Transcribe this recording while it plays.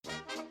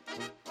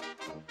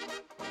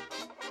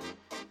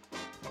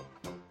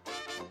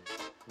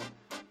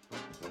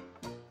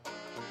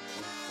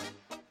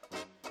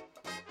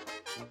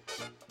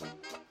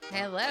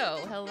Hello,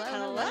 hello,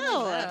 hello, Hello.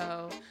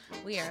 hello.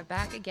 We are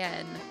back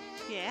again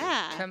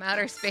Yeah. from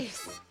outer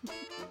space.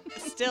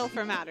 Still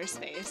from outer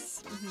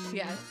space. Mhm.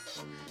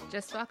 Yes.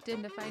 Just walked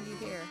in to find you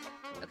here.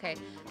 Okay.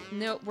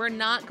 No, we're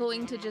not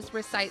going to just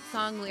recite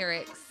song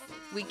lyrics.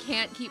 We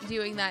can't keep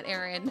doing that,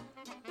 Erin.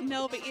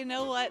 No, but you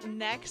know what?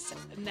 Next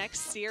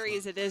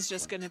series, it is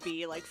just going to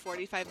be like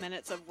 45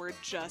 minutes of we're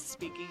just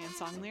speaking in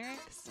song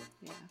lyrics.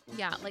 Yeah.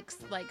 Yeah,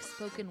 like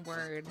spoken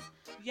word.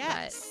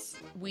 Yes.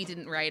 We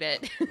didn't write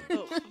it.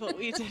 but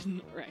we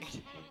didn't write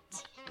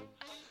it.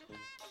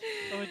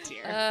 Oh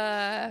dear.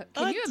 Can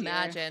Oh, you dear.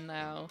 imagine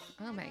though?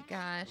 Oh my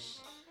gosh.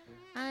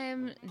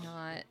 I'm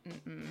not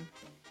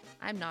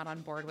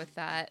on board with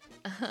that.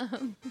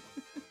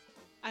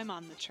 I'm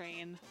on the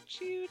train.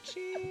 Choo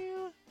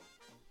choo.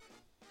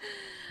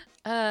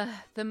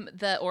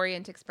 The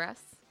Orient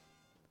Express.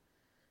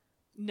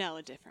 No,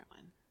 a different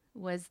one.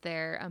 Was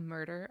there a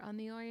murder on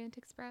the Orient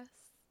Express?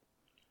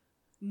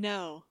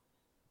 No.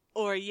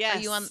 Or yes.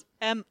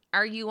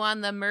 Are you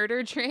on the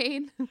murder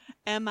train?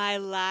 Am I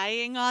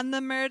lying on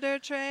the murder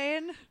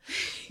train?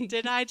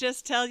 Did I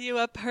just tell you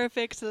a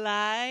perfect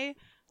lie?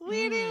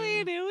 Weedy,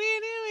 weedy,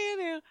 weedy,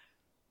 weedy.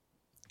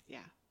 Yeah,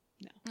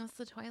 no. That's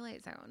the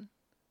Twilight Zone.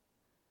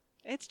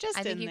 It's just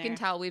I think in you there. can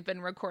tell we've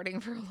been recording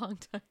for a long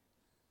time.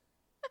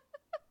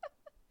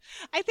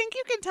 I think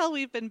you can tell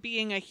we've been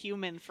being a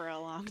human for a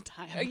long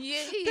time.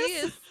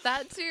 Yes,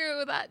 that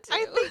too.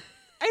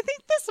 I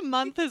think this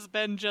month has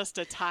been just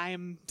a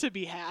time to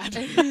be had.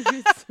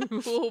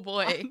 Oh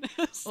boy.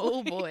 Honestly.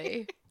 Oh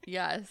boy.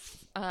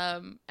 Yes.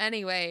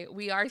 Anyway,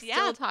 we are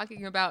still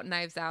talking about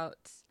Knives Out.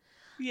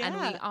 Yeah. And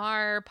we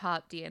are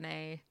Pop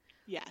DNA.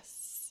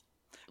 Yes.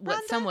 What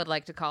Rhonda? some would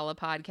like to call a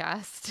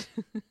podcast.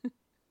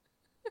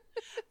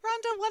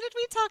 Rhonda, what did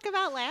we talk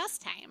about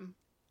last time?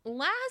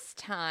 Last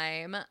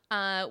time,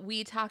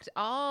 we talked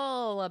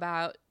all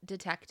about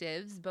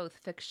detectives, both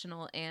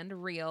fictional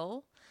and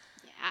real.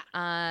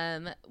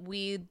 Yeah.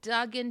 We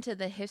dug into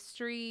the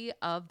history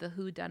of the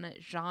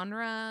whodunit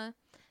genre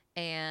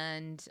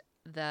and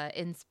the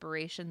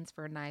inspirations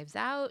for Knives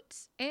Out,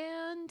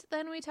 and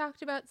then we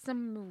talked about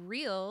some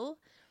real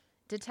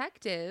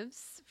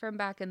detectives from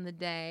back in the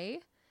day,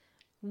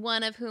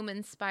 one of whom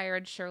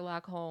inspired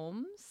Sherlock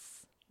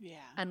Holmes. Yeah.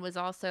 And was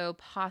also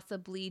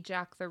possibly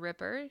Jack the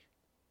Ripper.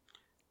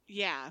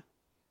 Yeah.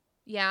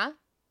 Yeah?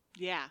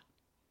 Yeah.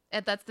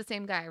 And that's the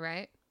same guy,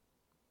 right?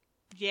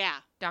 Yeah.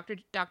 Dr.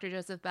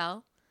 Joseph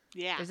Bell?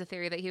 Yeah. There's a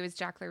theory that he was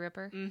Jack the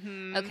Ripper?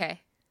 Mm-hmm. Okay.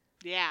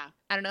 Yeah.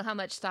 I don't know how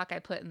much stock I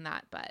put in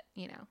that, but,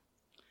 you know.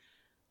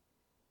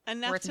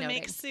 Enough Worth to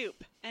make noting.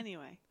 soup.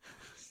 Anyway.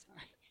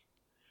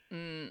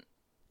 Sorry.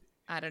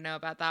 I don't know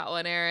about that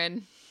one,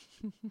 Erin.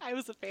 I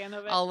was a fan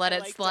of it. I'll let I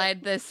it liked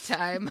slide this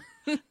time.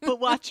 But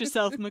watch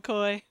yourself,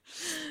 McCoy.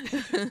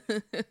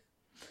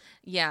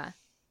 Yeah.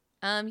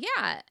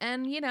 Yeah.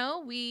 And, you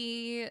know,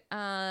 we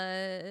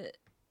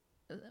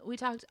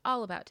talked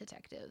all about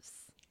detectives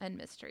and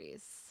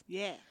mysteries.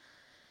 Yeah.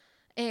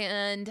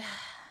 And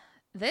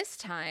this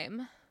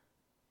time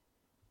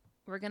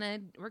we're gonna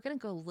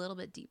go a little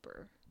bit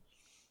deeper.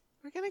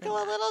 We're going to go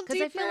a little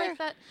deeper.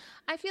 Because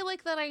I feel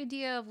like that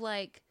idea of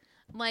like,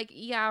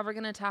 yeah, we're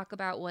going to talk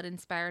about what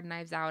inspired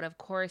Knives Out. Of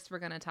course, we're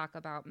going to talk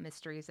about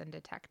mysteries and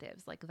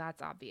detectives. Like,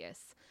 that's obvious.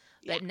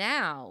 Yeah. But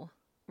now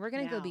we're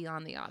going to go Now.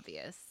 beyond the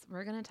obvious.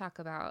 We're going to talk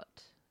about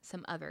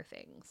some other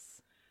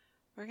things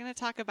We're going to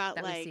talk about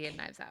that we see in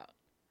Knives Out.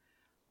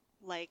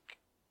 like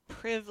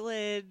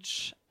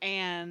privilege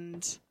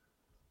and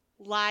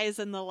lies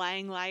and the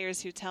lying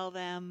liars who tell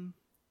them.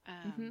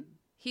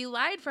 He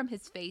lied from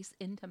his face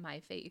into my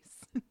face.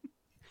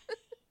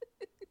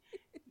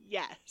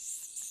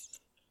 Yes.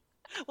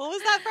 What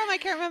was that from? I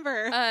can't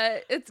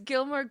remember. It's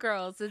Gilmore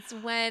Girls. It's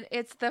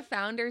the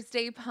Founders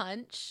Day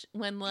punch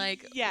when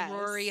like Yes.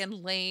 Rory and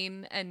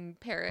Lane and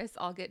Paris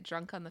all get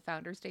drunk on the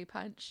Founders Day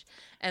punch,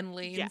 and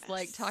Lane's Yes.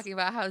 like talking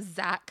about how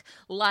Zach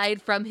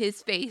lied from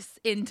his face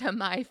into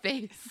my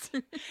face.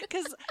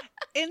 Because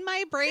in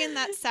my brain,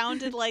 that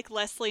sounded like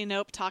Leslie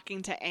Knope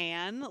talking to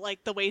Anne.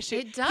 Like the way she...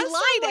 It does He sound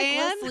lied, like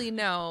Anne. Leslie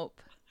Knope.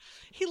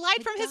 He lied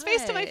It from his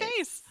face to my does.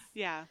 face.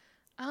 Yeah.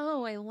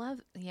 Oh, I love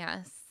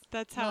yes.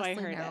 That's how Leslie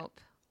I heard it. Knope.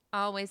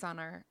 Always on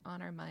our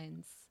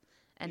minds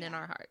and in Yeah.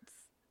 our hearts.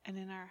 And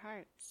in our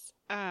hearts.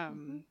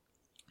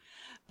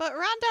 But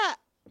Rhonda,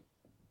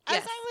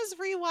 Yes. as I was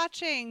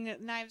rewatching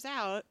Knives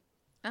Out,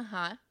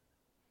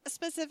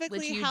 specifically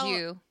Which you how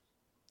do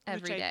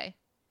every which I- day.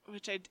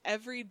 which I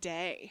every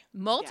day,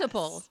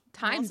 Multiple Yes.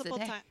 times Multiple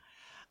a day.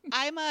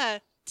 I'm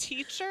a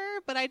teacher,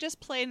 but I just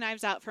play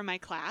Knives Out for my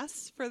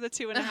class for the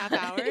 2.5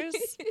 hours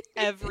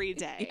every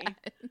day. Yes.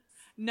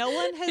 No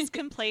one has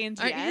complained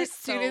Aren't yet. your so-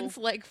 students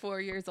like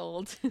 4 years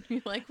old?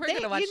 You're like, we're They-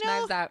 going to watch you know-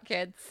 Knives Out,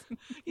 kids.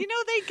 You know,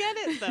 they get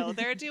it though.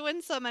 They're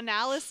doing some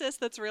analysis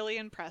that's really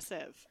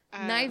impressive.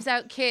 Knives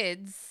Out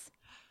Kids,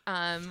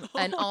 an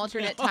Oh,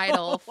 alternate no.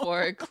 title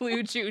for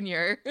Clue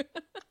Junior.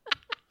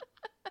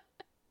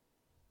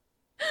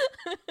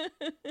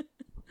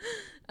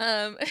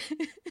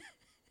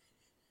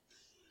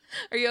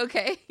 Are you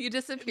okay? You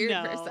disappeared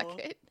for a No.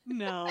 second.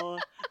 No,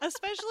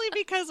 Especially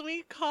because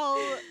we call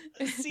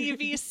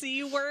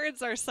CVC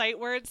words our sight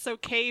words, so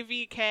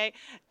KVK.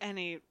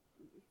 Anyway.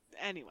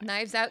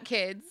 Knives Out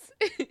Kids.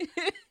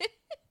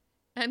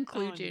 And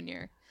Clue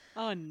Jr.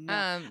 Oh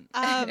no.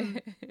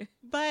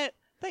 But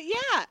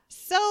yeah,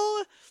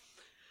 so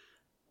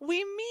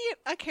we meet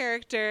a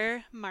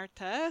character,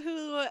 Marta,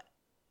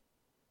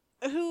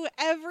 who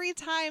every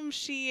time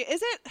she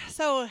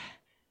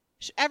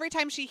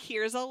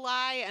hears a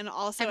lie, and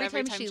also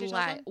every time she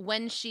lies,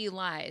 when she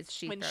lies,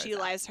 she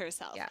lies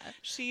herself. Yeah,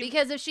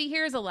 because if she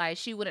hears a lie,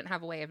 she wouldn't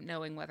have a way of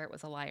knowing whether it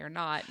was a lie or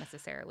not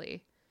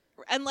necessarily,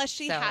 unless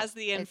she has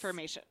the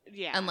information.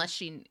 Yeah, unless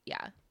she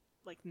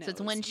like knows. So it's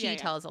when she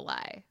tells a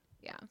lie.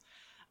 Yeah.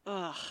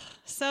 Ugh.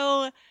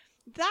 So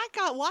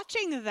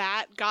watching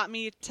that got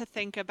me to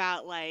think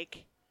about,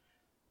 like,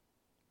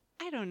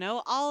 I don't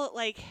know, all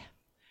like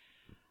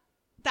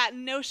that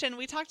notion.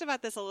 We talked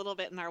about this a little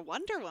bit in our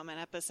Wonder Woman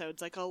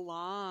episodes, like a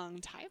long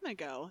time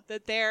ago,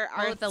 that there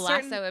are the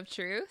lasso of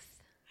truth.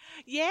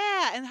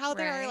 Yeah, and how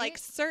there are like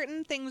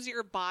certain things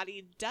your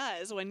body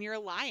does when you're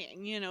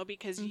lying,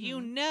 because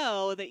you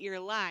know that you're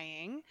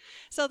lying.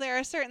 So there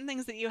are certain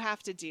things that you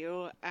have to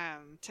do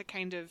to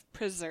kind of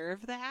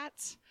preserve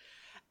that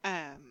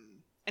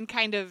and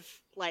kind of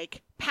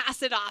like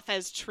pass it off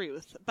as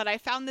truth. But I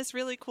found this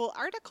really cool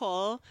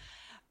article,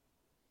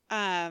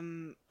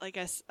 like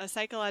a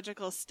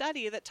psychological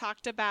study that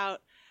talked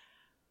about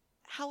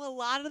how a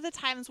lot of the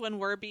times when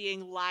we're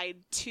being lied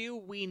to,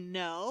 we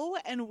know,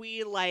 and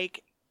we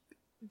like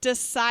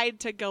decide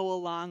to go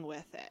along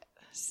with it.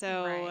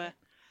 So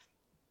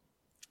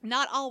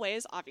not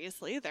always,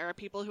 obviously. There are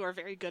people who are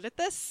very good at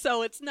this.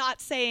 So it's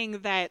not saying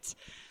that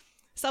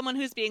someone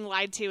who's being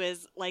lied to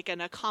is like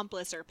an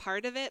accomplice or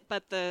part of it,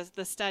 but the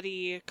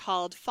study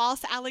called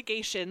False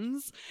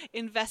Allegations,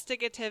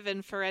 Investigative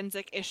and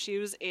Forensic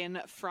Issues in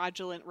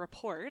Fraudulent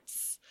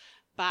Reports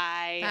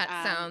by...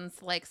 That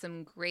sounds like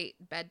some great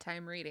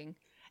bedtime reading.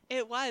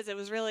 It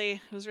was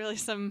really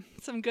some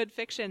good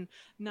fiction,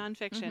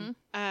 nonfiction.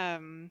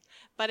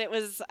 But it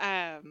was,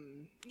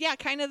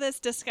 kind of this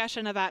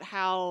discussion about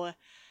how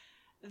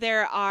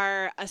there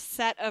are a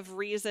set of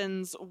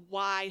reasons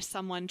why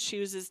someone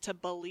chooses to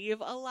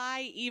believe a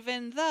lie,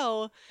 even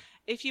though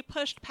if you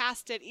pushed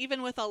past it,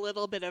 even with a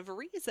little bit of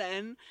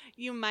reason,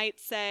 you might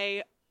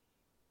say,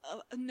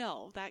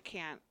 no, that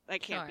can't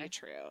be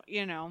true,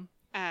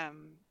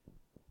 And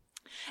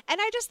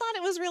I just thought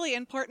it was really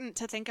important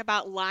to think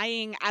about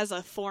lying as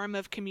a form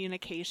of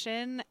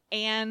communication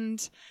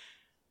and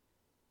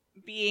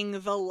being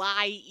the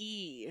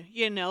lie-y,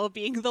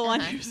 being the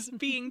one who's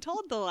being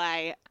told the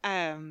lie.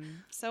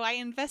 So I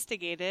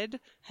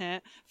investigated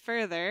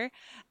further.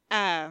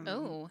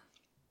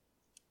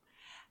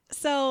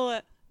 So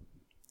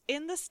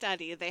in the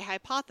study, they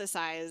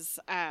hypothesize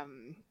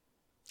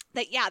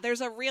that,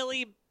 there's a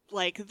really,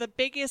 like, the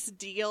biggest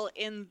deal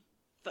in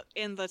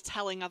the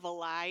telling of a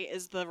lie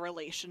is the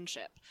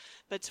relationship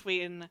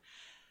between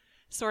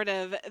sort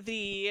of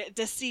the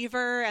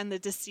deceiver and the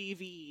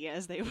deceivee,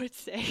 as they would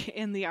say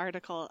in the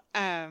article.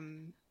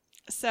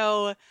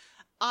 So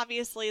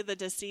obviously the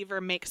deceiver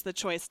makes the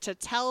choice to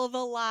tell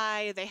the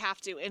lie. They have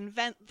to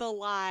invent the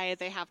lie.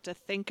 They have to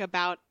think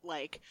about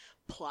like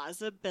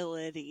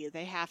plausibility.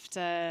 They have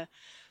to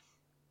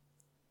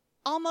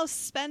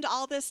almost spend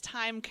all this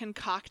time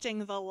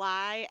concocting the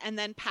lie and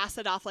then pass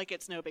it off like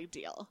it's no big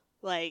deal.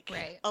 Like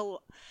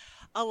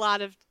a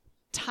lot of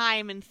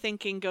time and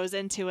thinking goes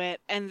into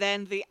it, and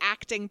then the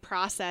acting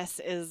process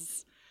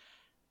is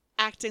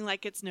acting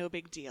like it's no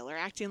big deal, or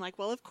acting like,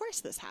 well, of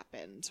course this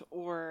happened,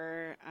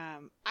 or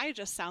I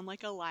just sound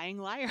like a lying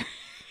liar.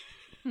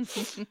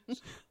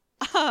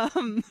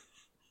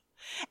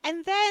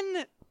 And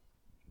then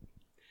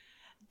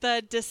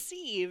the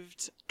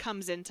deceived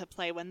comes into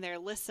play when they're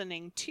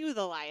listening to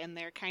the lie and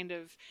they're kind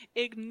of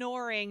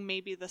ignoring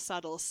maybe the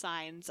subtle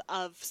signs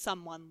of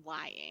someone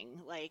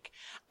lying. Like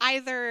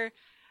either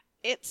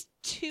it's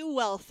too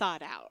well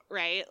thought out,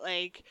 right?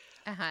 Like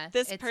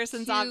this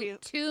person's obvious.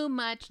 Too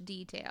much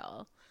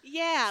detail.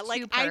 Yeah,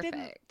 like I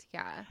didn't.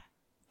 Yeah.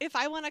 If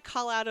I want to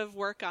call out of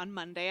work on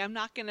Monday, I'm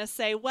not going to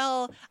say,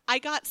 well, I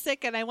got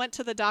sick and I went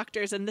to the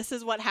doctors and this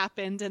is what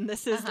happened. And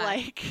this is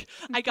like,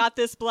 I got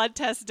this blood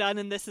test done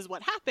and this is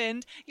what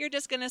happened. You're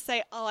just going to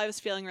say, oh, I was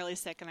feeling really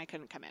sick and I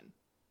couldn't come in.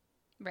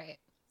 Right.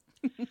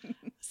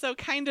 So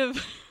kind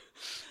of,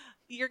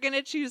 you're going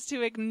to choose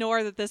to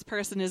ignore that this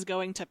person is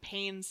going to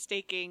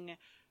painstaking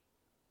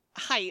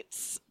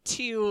heights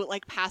to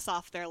like pass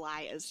off their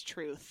lie as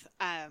truth.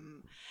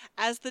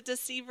 As the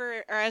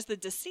deceiver or as the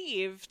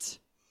deceived,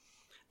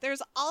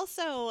 there's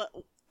also,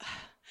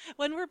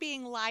 when we're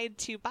being lied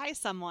to by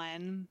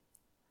someone,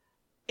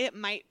 it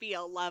might be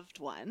a loved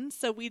one.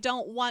 So we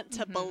don't want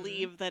to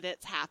believe that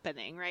it's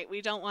happening, right?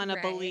 We don't want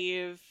to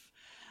believe,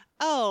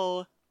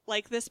 oh,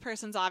 like this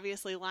person's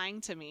obviously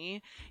lying to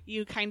me.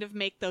 You kind of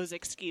make those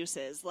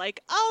excuses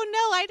like, oh,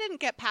 no, I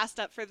didn't get passed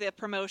up for the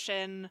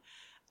promotion.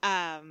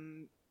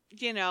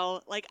 you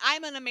know, like,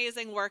 I'm an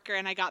amazing worker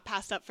and I got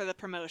passed up for the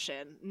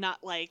promotion. Not,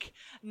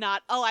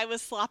 oh, I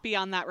was sloppy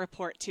on that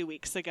report 2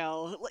 weeks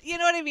ago. You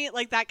know what I mean?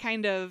 Like, that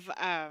kind of,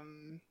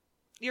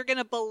 you're going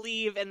to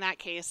believe in that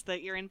case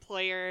that your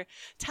employer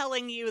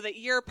telling you that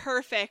you're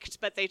perfect,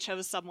 but they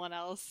chose someone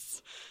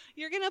else.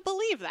 You're going to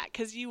believe that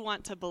because you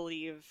want to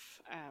believe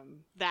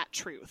that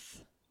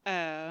truth.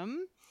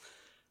 And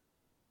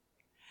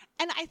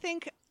I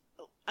think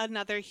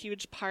another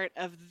huge part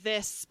of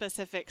this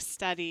specific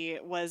study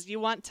was you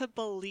want to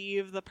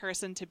believe the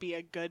person to be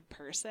a good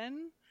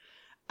person,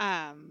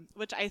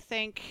 which I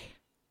think,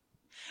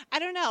 I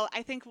don't know,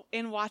 I think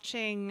in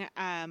watching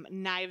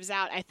Knives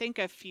Out, I think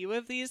a few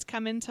of these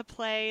come into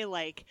play,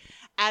 like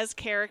as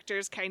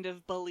characters kind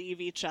of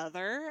believe each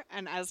other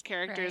and as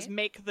characters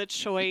make the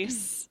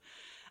choice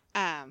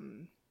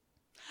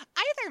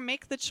either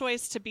make the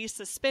choice to be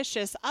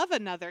suspicious of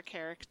another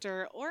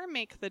character or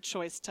make the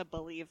choice to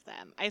believe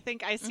them. I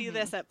think I see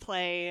this at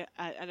play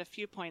at a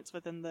few points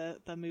within the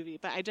movie,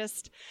 but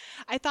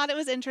I thought it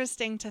was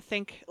interesting to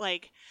think,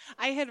 like,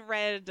 I had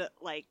read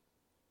like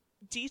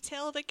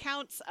detailed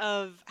accounts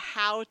of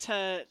how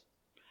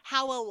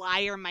a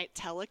liar might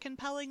tell a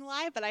compelling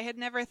lie, but I had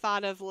never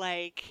thought of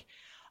like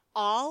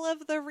all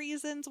of the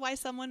reasons why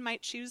someone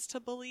might choose to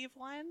believe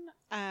one.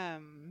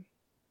 And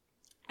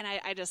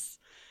I just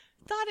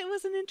thought it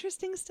was an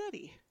interesting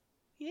study.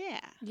 Yeah.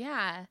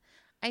 Yeah.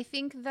 I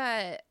think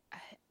that,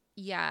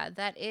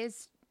 that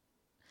is,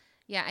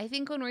 I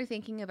think when we're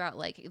thinking about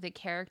like the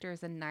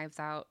characters in Knives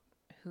Out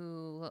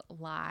who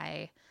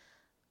lie,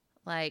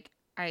 like,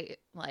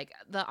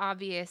 the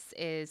obvious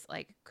is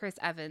like Chris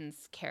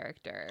Evans'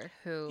 character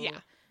who,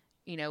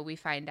 you know, we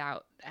find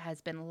out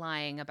has been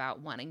lying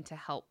about wanting to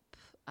help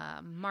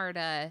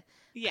Marta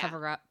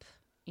cover up,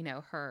 you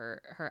know,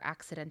 her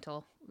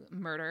accidental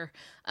murder.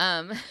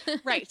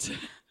 Right.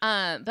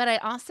 But I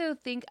also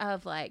think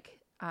of like,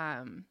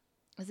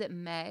 is it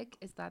Meg?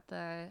 Is that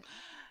the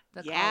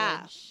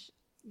college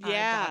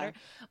daughter?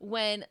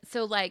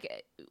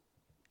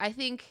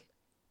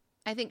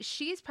 I think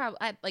she's probably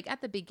like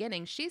at the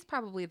beginning, she's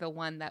probably the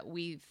one that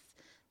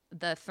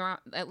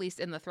at least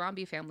in the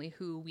Thrombey family,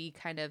 who we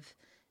kind of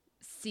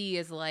see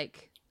as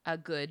like a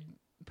good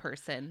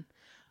person.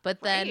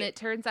 But then it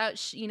turns out,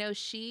 she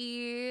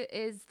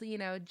is, you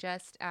know,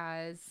 just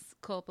as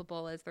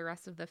culpable as the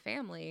rest of the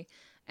family.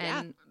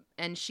 And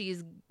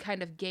she's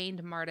kind of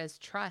gained Marta's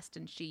trust,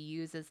 and she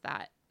uses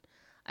that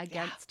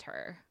against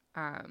her.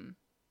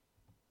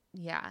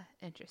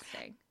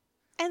 Interesting.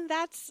 And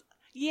that's,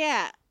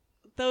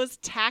 those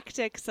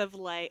tactics of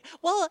like,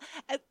 well,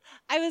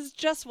 I was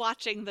just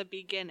watching the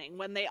beginning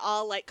when they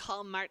all like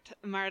call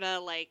Marta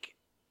like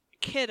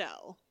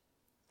kiddo.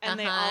 And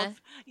they all,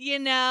 you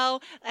know,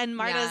 and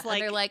Marta's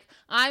like, and they're like,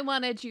 I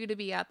wanted you to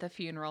be at the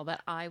funeral,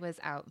 but I was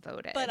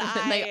outvoted. But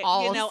and they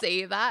all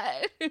say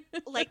that.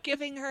 Like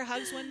giving her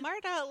hugs when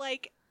Marta,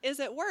 like, is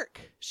at work.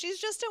 She's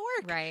just at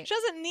work. Right. She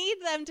doesn't need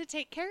them to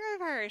take care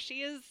of her.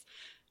 She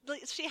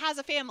has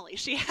a family.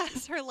 She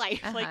has her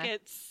life. Like,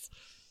 it's,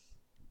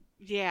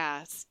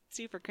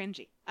 super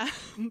cringy.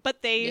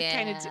 But they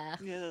kind of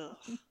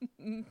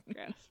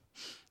gross.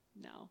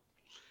 No.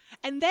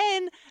 And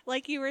then,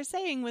 like you were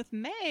saying with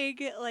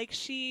Meg, like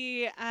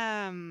she, it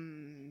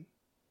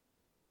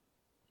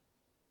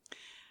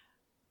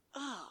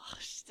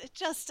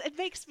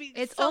makes me.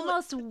 It's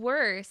almost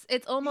worse.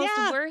 It's almost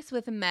worse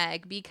with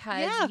Meg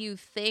because you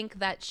think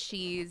that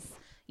she's,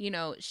 you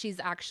know, she's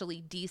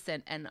actually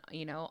decent and,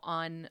 you know,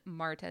 on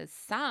Marta's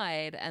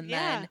side. And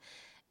then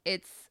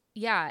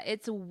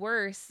it's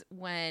worse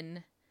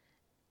when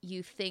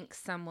you think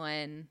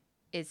someone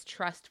is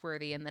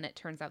trustworthy and then it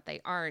turns out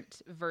they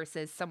aren't,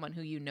 versus someone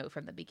who you know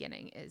from the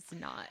beginning is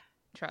not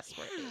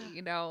trustworthy.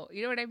 You know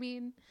what I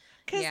mean?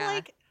 Because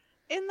like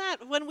in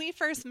that, when we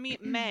first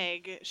meet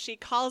Meg, she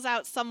calls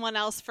out someone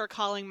else for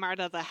calling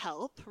Marta the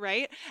help,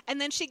 right? And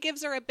then she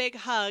gives her a big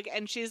hug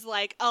and she's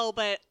like, oh,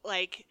 but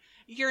like,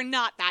 you're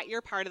not that,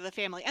 you're part of the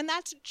family. And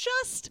that's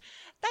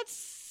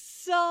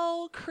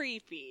so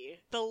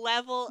creepy. The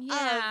level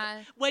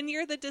of, when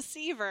you're the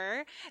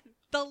deceiver,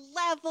 the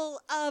level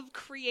of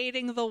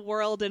creating the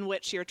world in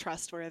which you're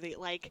trustworthy.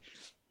 Like,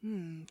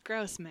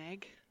 gross,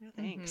 Meg. No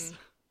thanks.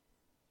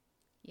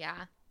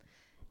 Yeah.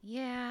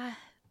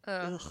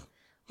 Ugh.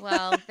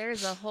 Well,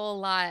 there's a whole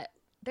lot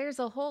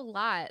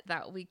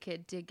that we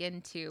could dig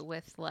into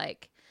with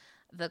like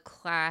the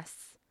class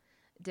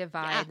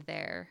divide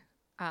there,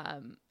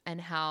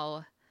 and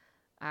how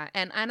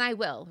and I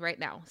will right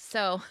now.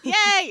 So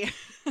yay!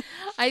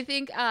 I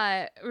think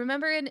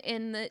remember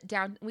in the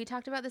we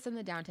talked about this in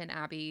the Downton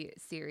Abbey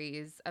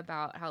series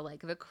about how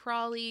like the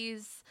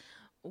Crawleys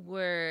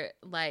were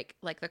like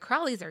the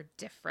Crawleys are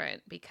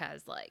different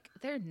because like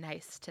they're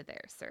nice to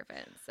their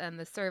servants, and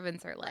the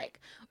servants are like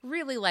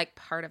really like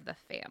part of the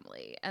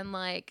family, and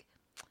like,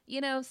 you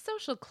know,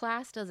 social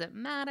class doesn't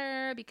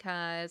matter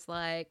because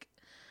like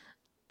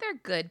they're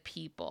good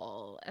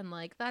people, and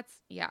like that's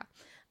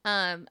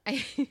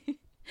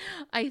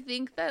I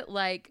think that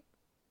like,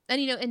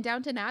 and you know, in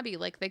Downton Abbey,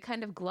 like they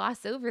kind of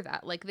gloss over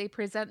that, like they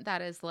present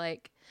that as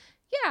like,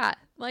 Yeah,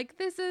 like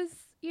this is,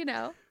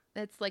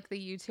 it's like the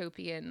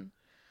utopian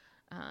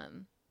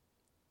um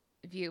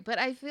view. But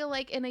I feel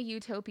like in a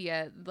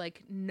utopia,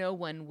 like no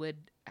one would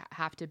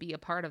have to be a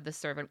part of the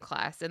servant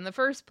class in the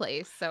first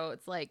place. So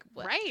it's like,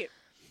 what? Right.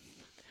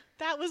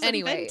 That was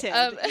Anyway,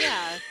 invented.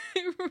 Yeah.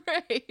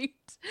 right.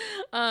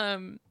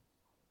 Um,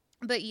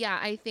 but yeah,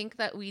 I think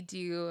that we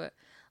do,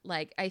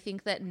 like, I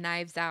think that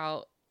Knives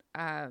Out,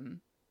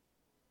 um,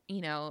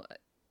 you know,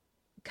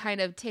 kind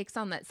of takes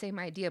on that same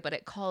idea, but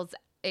it calls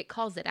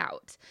it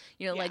out.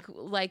 Yeah.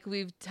 Like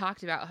we've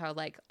talked about how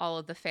like all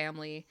of the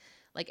family,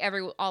 like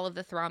all of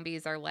the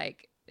Thrombies are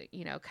like,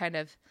 kind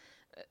of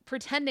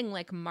pretending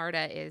like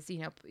Marta is,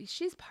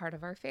 she's part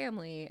of our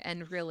family,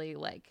 and really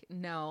like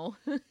no,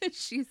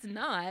 she's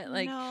not.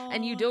 Like,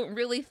 and you No. don't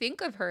really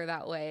think of her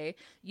that way.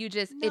 It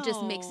just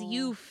makes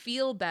you No.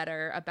 feel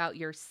better about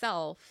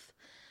yourself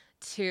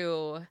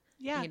to,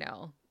 Yeah.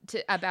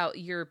 about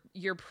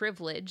your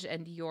privilege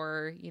and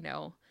your,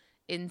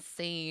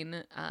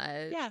 insane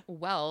Yeah.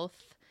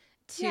 wealth,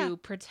 Yeah. to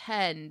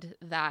pretend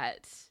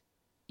that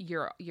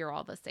you're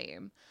all the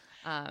same.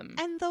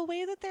 And the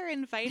way that they're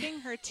inviting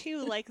her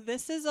too, like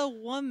this is a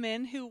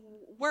woman who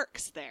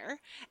works there,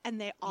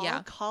 and they all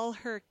Yeah. call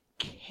her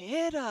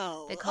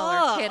kiddo. They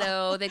call her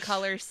kiddo. They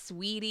call her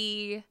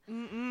sweetie.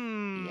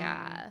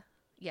 Mm-mm.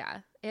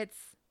 Yeah. It's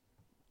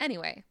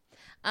anyway.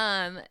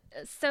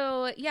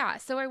 So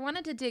I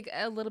wanted to dig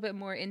a little bit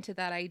more into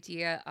that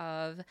idea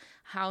of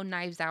how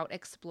Knives Out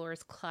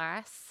explores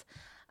class,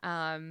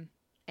 and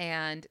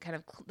kind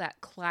of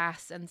that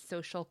class and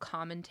social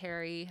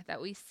commentary that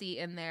we see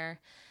in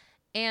there.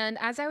 And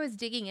as I was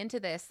digging into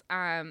this,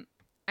 I,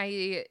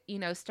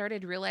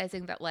 started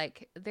realizing that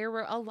like there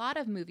were a lot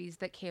of movies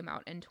that came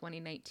out in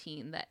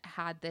 2019 that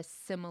had this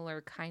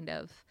similar kind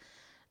of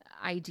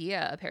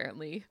idea,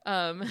 apparently.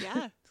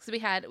 Yeah. So we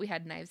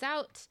had Knives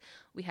Out,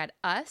 we had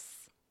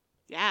Us.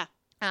 Yeah.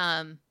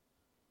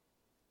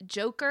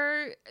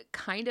 Joker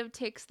kind of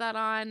takes that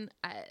on,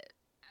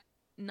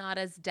 not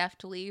as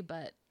deftly,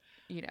 but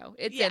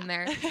it's Yeah. in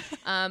there.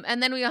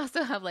 And then we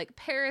also have like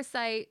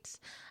Parasite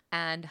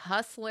and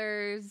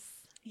Hustlers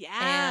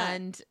Yeah.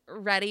 and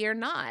Ready or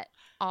Not,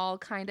 all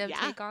kind of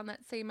Yeah. take on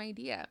that same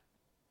idea.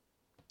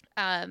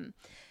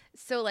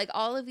 So like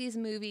all of these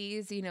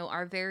movies,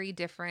 are very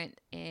different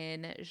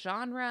in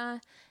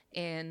genre,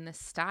 in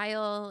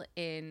style,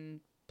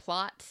 in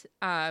plot,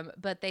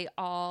 but they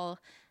all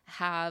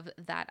have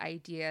that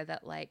idea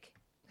that like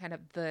kind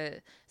of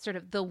the sort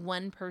of the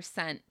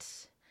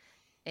 1%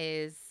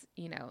 is,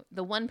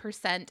 the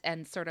 1%,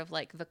 and sort of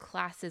like the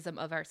classism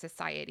of our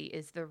society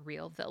is the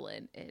real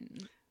villain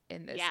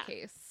in this Yeah.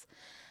 case.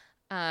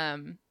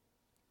 And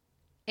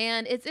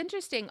it's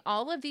interesting,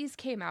 all of these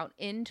came out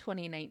in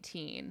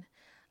 2019.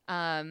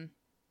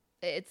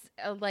 It's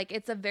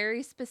it's a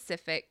very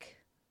specific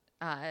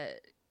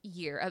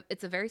year.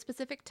 It's a very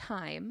specific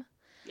time.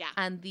 Yeah.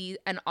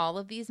 And all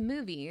of these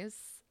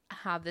movies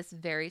have this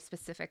very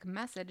specific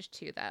message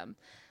to them.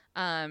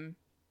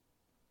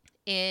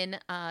 In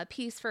a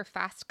piece for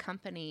Fast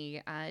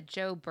Company,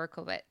 Joe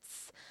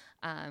Berkowitz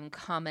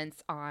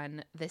comments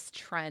on this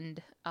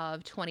trend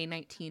of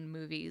 2019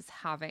 movies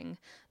having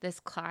this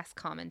class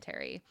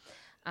commentary.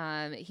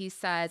 He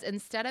says,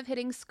 instead of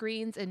hitting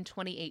screens in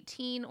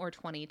 2018 or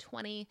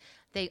 2020,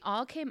 they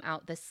all came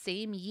out the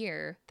same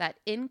year that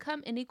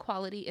income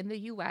inequality in the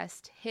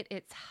U.S. hit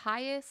its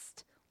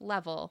highest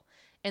level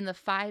in the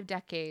 5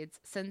 decades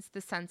since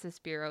the Census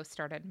Bureau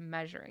started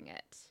measuring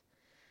it.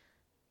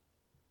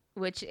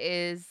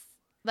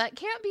 That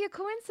can't be a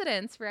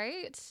coincidence,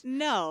 right?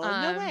 No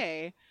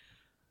way.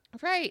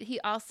 Right. He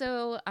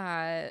also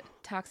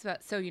talks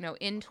about, so,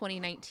 in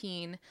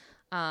 2019,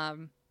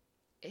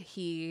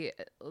 he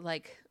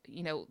like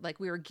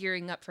we were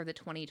gearing up for the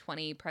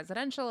 2020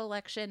 presidential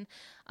election,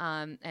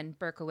 and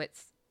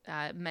Berkowitz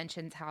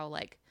mentions how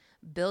like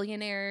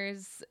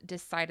billionaires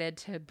decided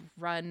to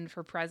run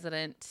for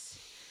president.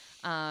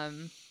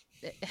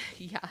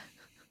 Yeah.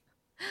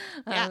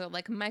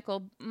 Like Mike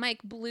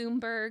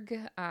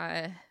Bloomberg.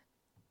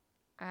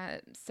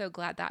 So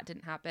glad that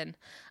didn't happen.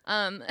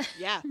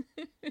 Yeah.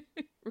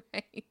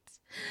 Right.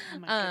 Oh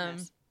my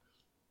goodness.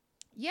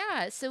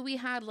 Yeah, so we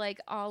had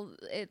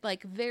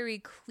very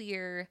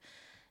clear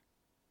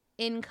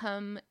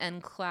income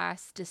and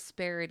class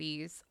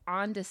disparities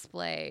on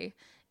display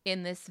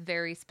in this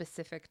very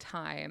specific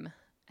time,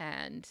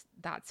 and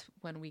that's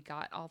when we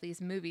got all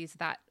these movies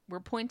that were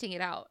pointing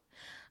it out.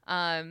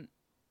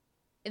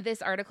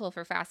 This article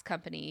for Fast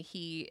Company,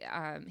 he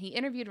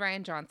interviewed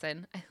Rian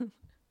Johnson.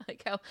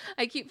 Like how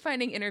I keep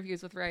finding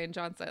interviews with Rian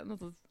Johnson.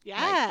 This is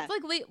Yeah. it's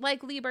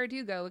like Leigh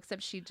Bardugo,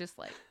 except she just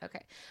like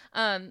okay.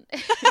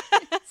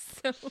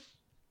 So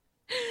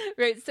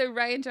right, so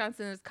Rian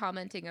Johnson is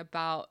commenting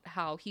about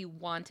how he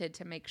wanted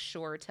to make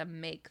sure to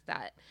make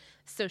that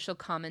social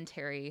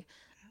commentary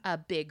a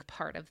big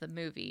part of the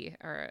movie,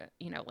 or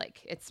like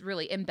it's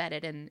really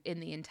embedded in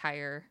the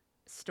entire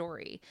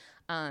story.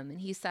 And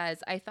he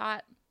says, I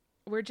thought,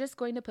 we're just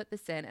going to put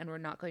this in and we're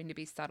not going to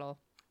be subtle.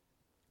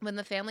 When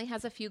the family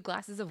has a few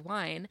glasses of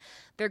wine,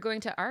 they're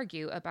going to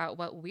argue about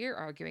what we're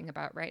arguing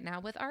about right now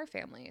with our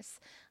families.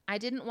 I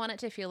didn't want it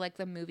to feel like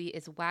the movie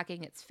is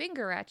wagging its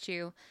finger at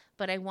you,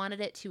 but I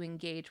wanted it to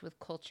engage with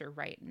culture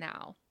right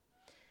now.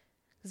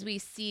 Because we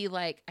see,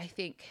 like, I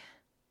think,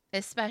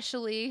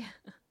 especially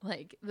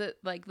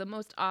the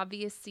most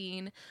obvious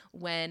scene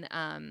when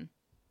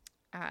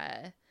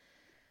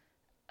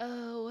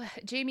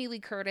Jamie Lee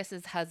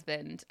Curtis's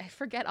husband, I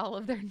forget all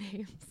of their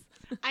names.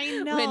 I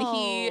know.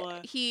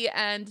 When he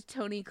and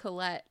Toni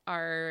Collette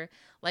are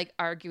like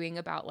arguing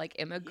about like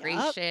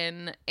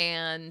immigration,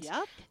 and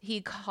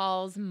he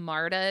calls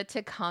Marta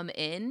to come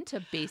in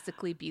to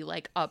basically be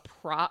like a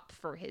prop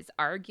for his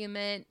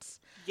argument.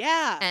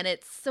 Yeah. And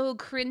it's so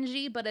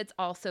cringy, but it's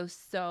also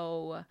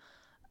so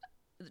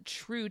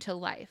true to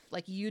life.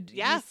 Like you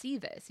see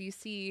this. You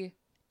see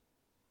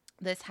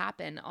this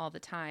happen all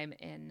the time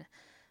in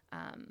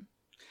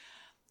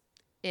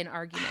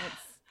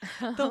arguments.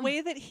 The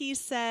way that he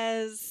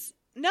says,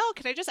 "No,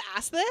 can I just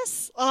ask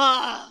this?"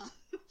 Ugh.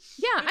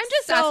 Yeah, I'm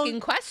just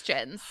asking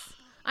questions.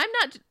 I'm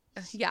not.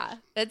 Yeah,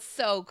 it's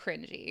so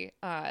cringy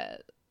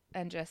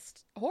and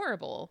just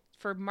horrible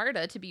for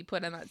Marta to be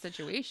put in that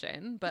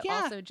situation, but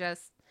also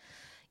just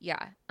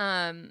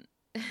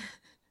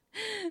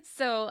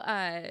So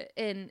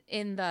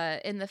in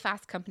the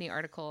Fast Company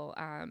article,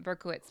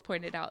 Berkowitz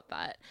pointed out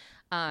that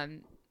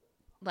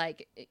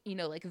like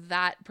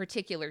that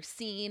particular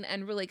scene,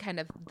 and really kind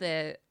of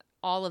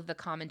all of the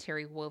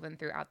commentary woven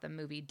throughout the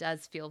movie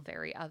does feel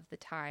very of the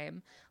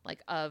time,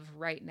 like of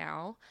right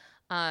now.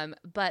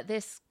 But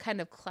this kind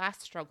of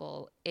class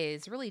struggle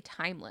is really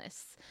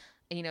timeless.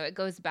 It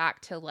goes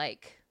back to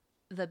like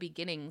the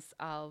beginnings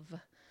of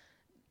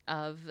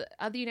the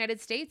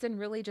United States, and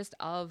really just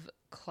of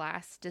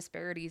class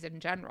disparities in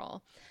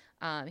general.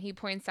 He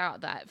points out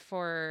that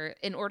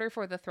in order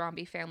for the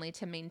Thrombey family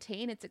to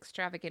maintain its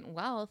extravagant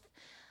wealth,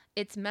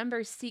 its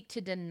members seek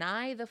to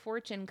deny the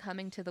fortune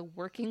coming to the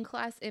working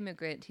class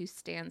immigrant who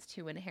stands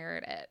to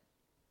inherit it.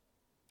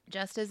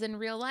 Just as in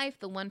real life,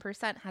 the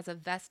 1% has a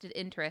vested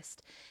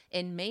interest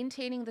in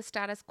maintaining the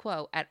status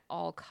quo at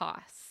all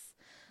costs.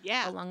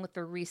 Yeah. Along with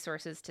the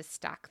resources to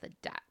stack the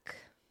deck.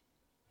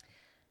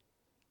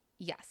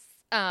 Yes.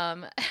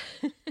 I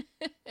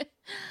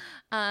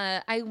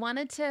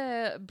wanted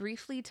to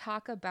briefly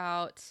talk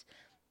about,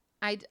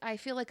 I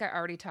feel like I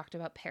already talked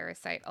about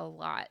Parasite a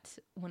lot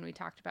when we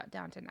talked about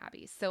Downton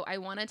Abbey. So I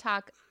want to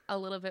talk a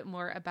little bit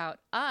more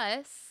about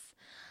Us,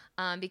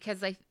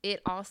 because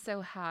it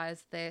also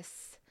has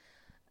this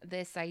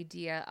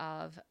idea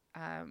of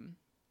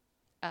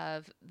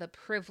the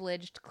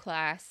privileged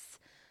class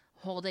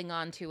holding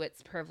on to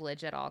its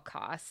privilege at all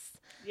costs.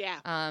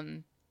 Yeah.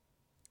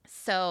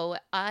 So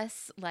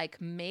Us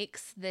like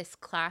makes this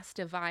class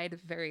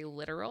divide very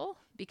literal,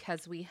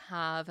 because we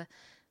have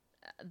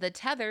the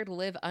tethered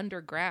live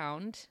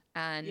underground,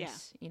 and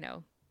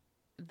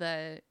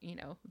the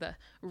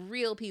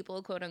real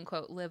people, quote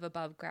unquote, live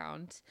above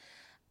ground.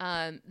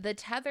 The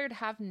tethered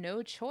have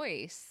no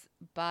choice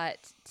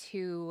but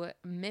to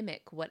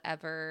mimic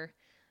whatever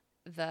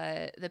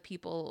the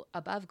people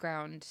above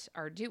ground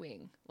are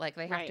doing. Like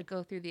they have to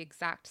go through the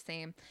exact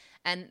same,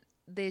 and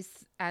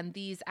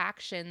these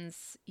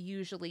actions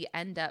usually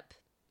end up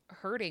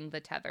hurting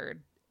the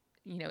tethered,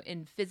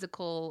 in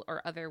physical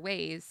or other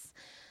ways.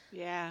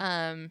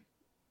 Yeah.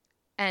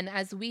 And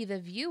as we, the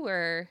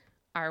viewer,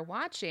 are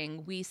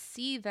watching, we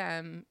see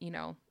them,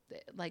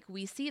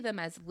 we see them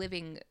as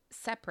living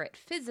separate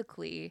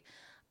physically.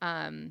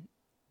 And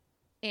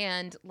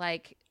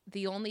like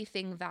the only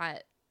thing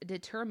that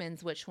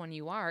determines which one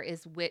you are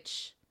is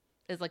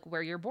like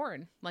where you're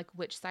born, like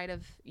which side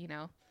of,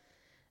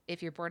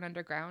 if you're born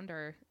underground,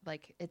 or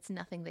like it's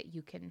nothing that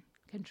you can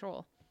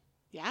control.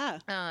 Yeah.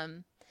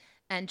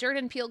 And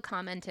Jordan Peele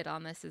commented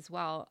on this as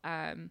well.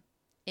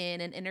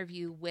 In an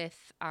interview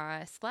with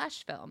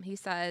Slash Film, he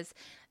says,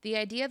 the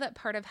idea that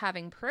part of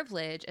having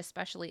privilege,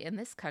 especially in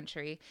this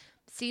country,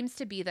 seems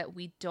to be that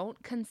we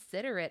don't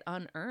consider it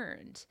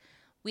unearned.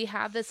 We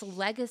have this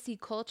legacy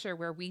culture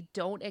where we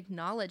don't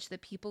acknowledge the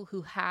people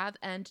who have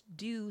and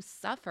do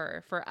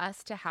suffer for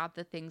us to have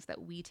the things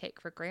that we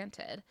take for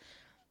granted.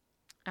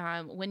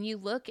 When you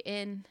look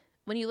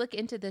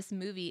into this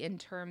movie in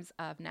terms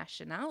of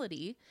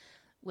nationality,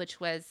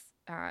 which was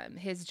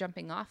his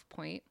jumping off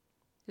point,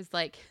 is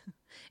like,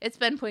 it's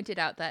been pointed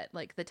out that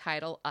like the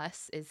title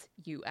Us is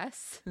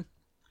US. I'm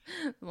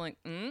like,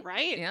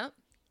 right?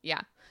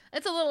 Yeah.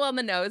 It's a little on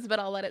the nose, but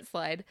I'll let it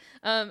slide.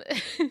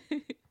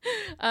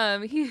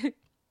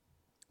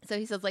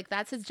 He says, like,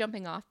 that's his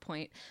jumping off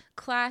point.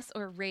 Class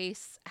or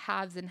race,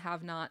 haves and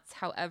have-nots,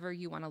 however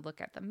you want to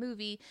look at the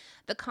movie.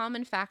 The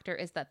common factor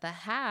is that the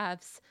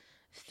haves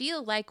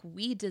feel like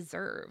we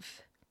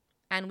deserve,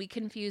 and we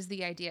confuse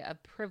the idea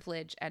of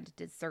privilege and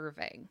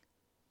deserving.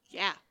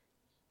 Yeah.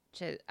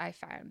 Which I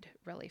found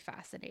really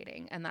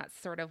fascinating. And that's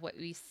sort of what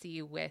we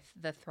see with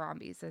the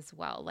Thrombeys as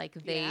well. Like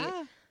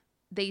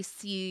they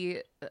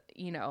see,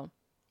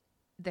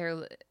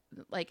 they're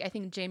like, I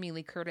think Jamie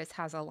Lee Curtis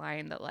has a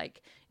line that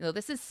like,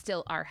 this is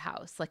still our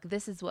house. Like,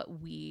 this is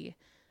what we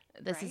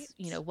This is,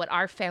 Right. what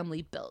our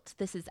family built.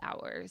 This is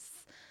ours.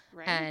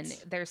 And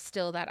Right. there's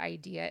still that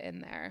idea in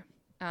there.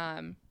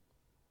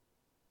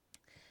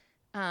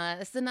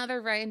 This is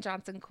another Ryan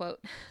Johnson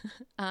quote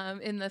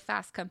in the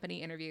Fast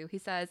Company interview. He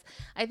says,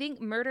 I think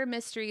murder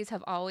mysteries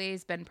have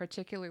always been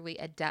particularly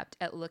adept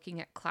at looking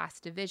at class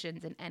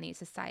divisions in any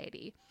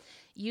society.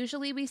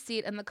 Usually we see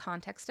it in the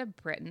context of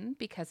Britain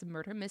because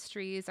murder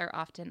mysteries are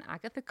often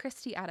Agatha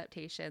Christie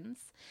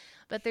adaptations.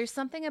 But there's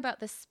something about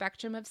the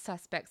spectrum of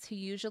suspects who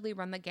usually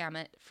run the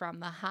gamut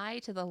from the high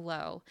to the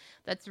low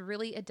that's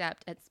really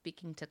adept at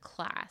speaking to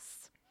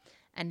class.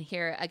 And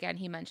here again,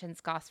 he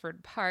mentions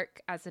Gosford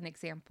Park as an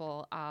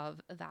example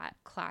of that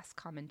class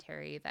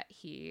commentary that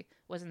he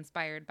was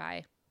inspired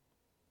by.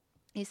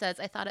 He says,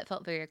 I thought it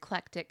felt very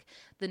eclectic,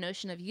 the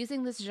notion of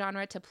using this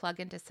genre to plug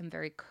into some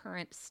very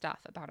current stuff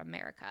about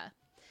America.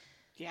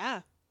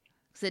 Yeah.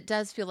 Because it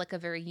does feel like a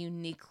very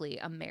uniquely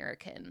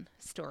American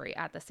story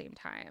at the same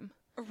time.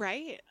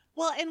 Right.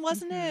 Well, and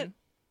wasn't it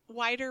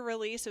wider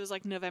release? It was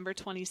like November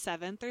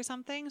 27th or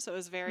something. So it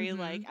was very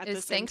like at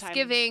the same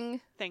Thanksgiving.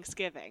 time.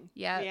 Thanksgiving.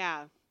 Yep.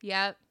 Yeah.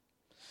 Yep.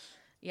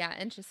 Yeah.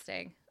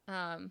 Interesting.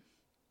 Yikes.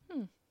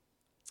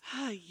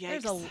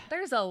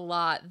 There's a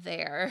lot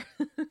there.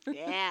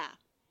 Yeah.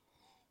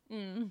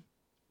 And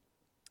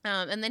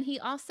then he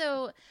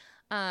also,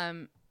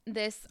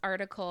 this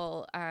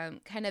article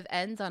kind of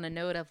ends on a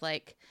note of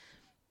like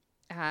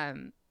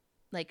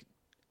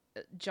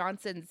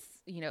Johnson's,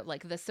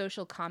 like the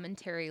social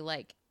commentary,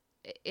 like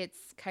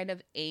it's kind of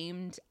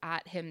aimed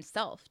at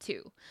himself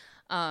too.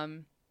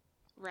 Right.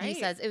 He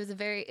says it was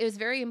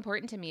very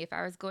important to me if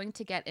I was going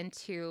to get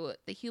into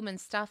the human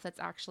stuff that's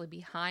actually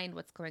behind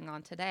what's going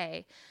on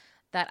today,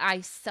 that I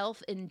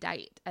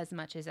self-indict as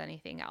much as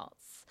anything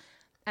else.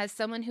 As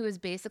someone who is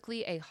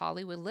basically a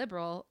Hollywood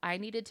liberal, I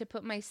needed to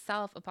put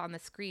myself upon the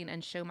screen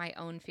and show my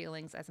own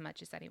feelings as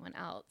much as anyone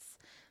else.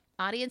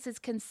 Audiences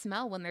can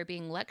smell when they're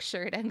being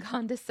lectured and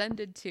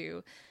condescended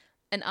to,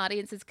 and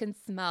audiences can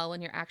smell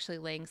when you're actually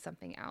laying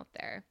something out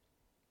there.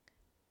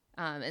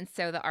 And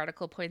so the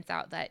article points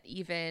out that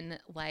even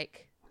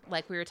like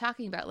we were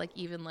talking about, like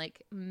even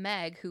like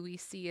Meg, who we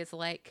see as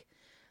like,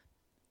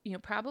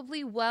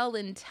 probably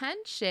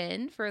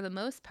well-intentioned for the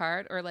most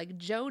part, or like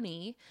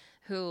Joni,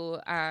 who,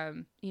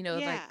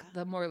 like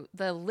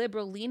the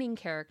liberal-leaning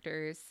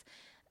characters,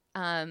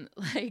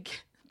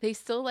 like they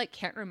still like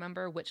can't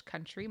remember which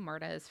country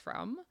Marta is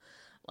from.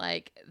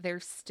 Like they're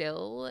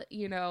still,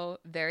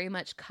 very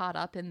much caught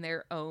up in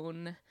their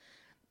own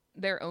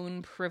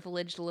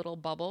privileged little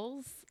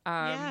bubbles.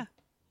 Yeah.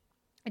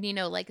 And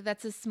like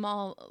that's a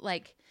small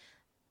like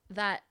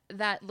that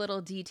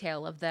little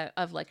detail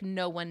of like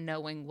no one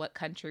knowing what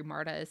country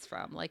Marta is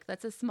from. Like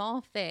that's a small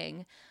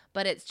thing,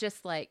 but it's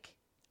just like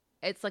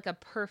it's like a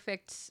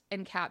perfect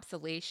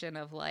encapsulation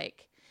of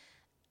like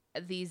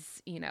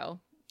these,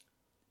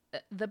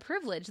 the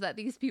privilege that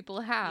these people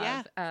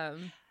have.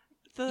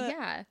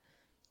 Yeah.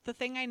 The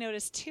thing I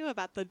noticed too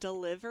about the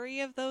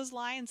delivery of those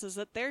lines is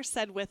that they're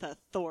said with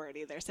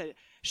authority. They're said,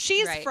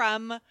 she's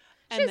from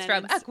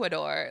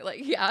Ecuador.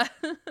 Like, yeah.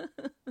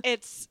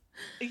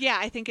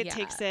 I think it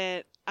takes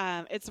it,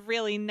 it's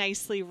really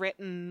nicely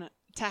written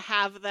to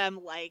have them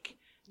like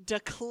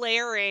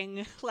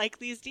declaring like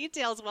these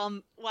details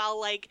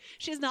while like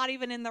she's not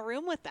even in the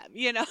room with them.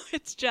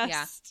 It's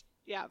just,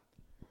 yeah.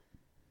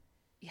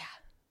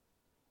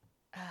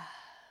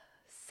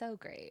 So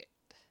great.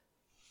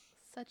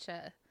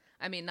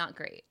 Not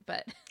great,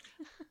 but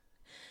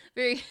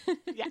very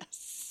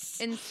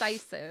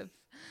incisive,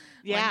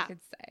 one could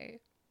say.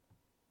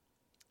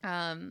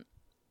 And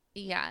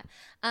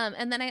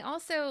then I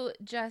also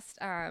just,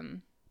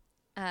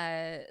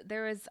 there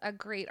was a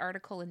great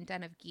article in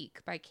Den of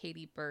Geek by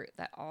Katie Burt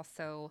that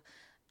also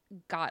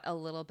got a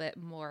little bit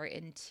more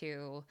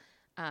into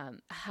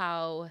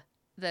how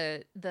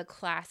the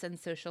class and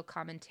social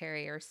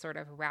commentary are sort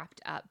of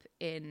wrapped up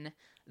in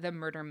the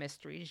murder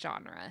mystery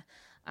genre,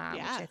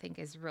 which I think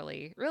is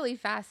really, really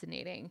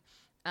fascinating.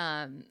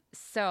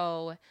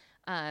 So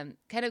kind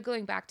of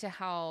going back to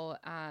how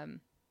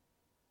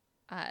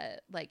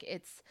like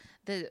it's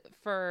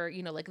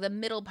like the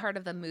middle part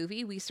of the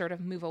movie, we sort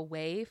of move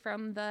away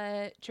from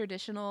the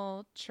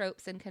traditional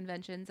tropes and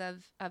conventions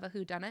of a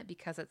whodunit,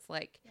 because it's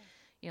like,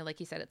 like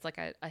you said, it's like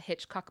a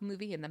Hitchcock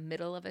movie in the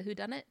middle of a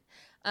whodunit.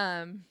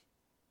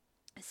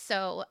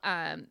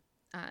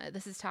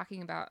 This is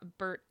talking about,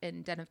 Bert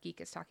in Den of Geek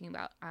is talking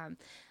about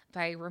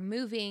by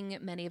removing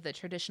many of the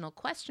traditional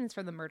questions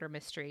from the murder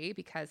mystery,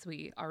 because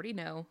we already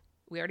know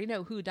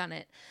who done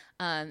it.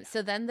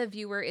 So then the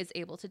viewer is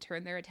able to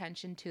turn their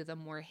attention to the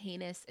more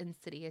heinous,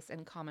 insidious,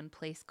 and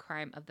commonplace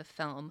crime of the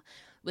film,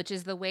 which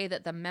is the way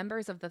that the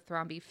members of the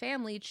Thrombey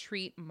family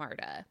treat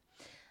Marta.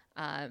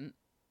 And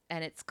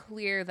it's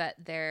clear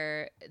that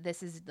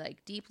this is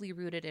like deeply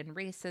rooted in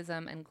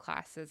racism and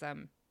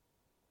classism.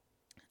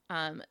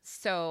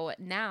 So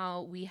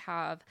now we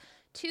have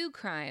two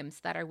crimes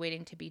that are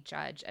waiting to be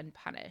judged and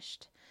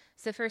punished.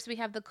 So first we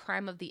have the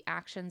crime of the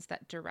actions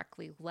that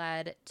directly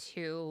led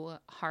to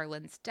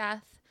Harlan's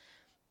death,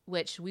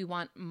 which we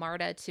want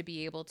Marta to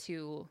be able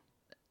to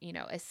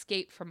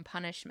escape from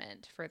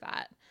punishment for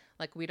that.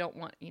 Like, we don't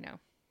want,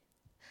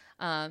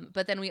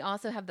 but then we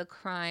also have the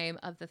crime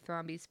of the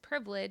Thromby's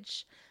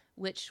privilege,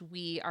 which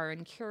we are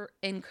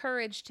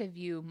encouraged to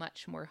view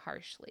much more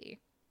harshly.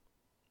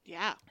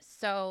 Yeah.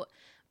 So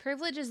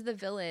privilege is the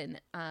villain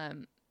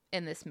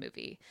in this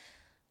movie.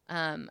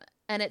 And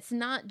it's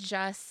not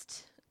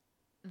just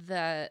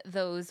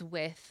those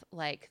with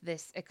like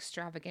this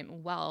extravagant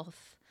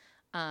wealth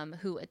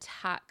who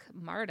attack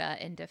Marta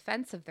in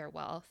defense of their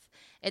wealth.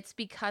 It's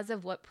because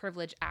of what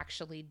privilege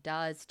actually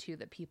does to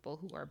the people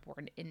who are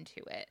born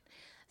into it.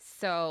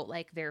 So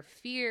like their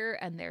fear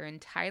and their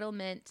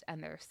entitlement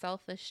and their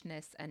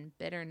selfishness and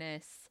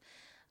bitterness,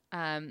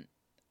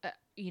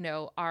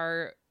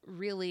 are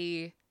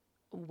really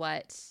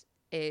what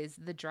is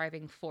the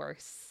driving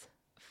force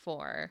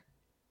for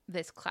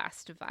this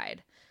class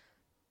divide.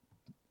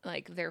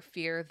 Like their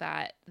fear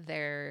that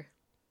their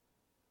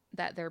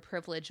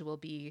privilege will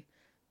be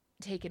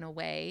taken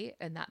away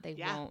and that they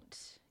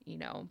won't,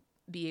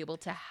 be able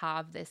to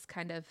have this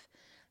kind of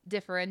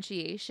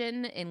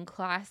differentiation in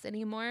class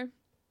anymore.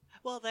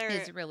 Well,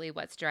 is really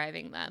what's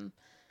driving them.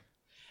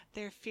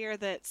 Their fear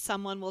that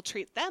someone will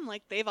treat them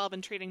like they've all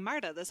been treating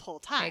Marta this whole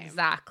time.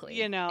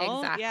 Exactly.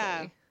 Exactly.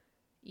 Yeah.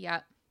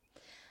 Yep.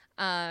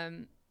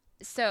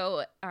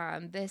 So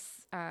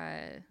this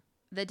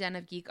the Den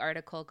of Geek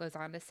article goes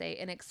on to say,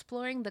 in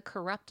exploring the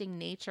corrupting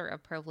nature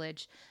of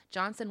privilege,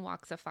 Johnson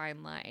walks a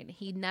fine line.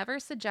 He never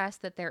suggests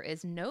that there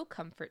is no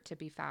comfort to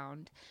be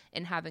found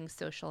in having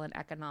social and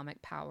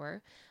economic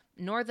power,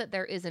 nor that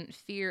there isn't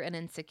fear and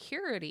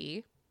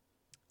insecurity.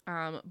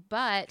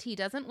 But he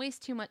doesn't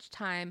waste too much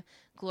time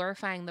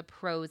glorifying the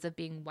pros of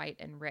being white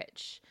and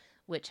rich,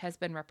 which has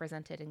been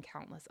represented in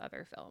countless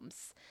other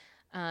films.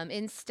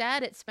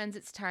 Instead, it spends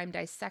its time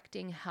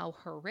dissecting how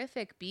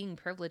horrific being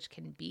privileged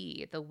can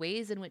be, the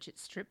ways in which it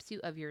strips you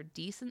of your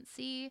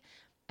decency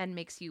and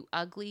makes you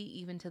ugly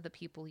even to the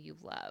people you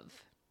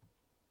love.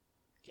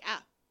 Yeah.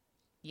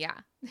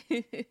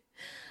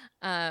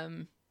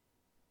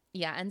 Yeah,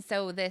 and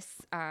so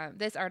this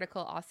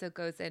article also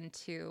goes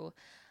into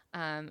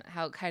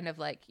how kind of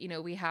like,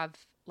 we have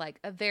like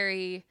a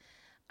very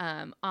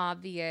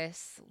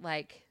obvious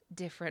like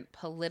different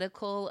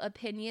political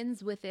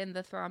opinions within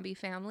the Thromby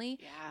family,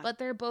 but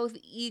they're both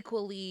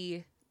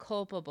equally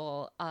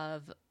culpable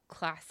of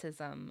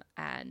classism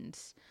and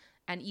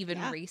even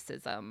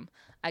racism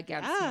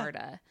against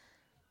Marta.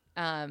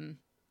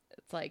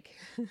 It's like,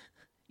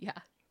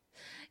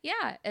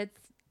 it's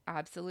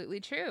absolutely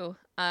true.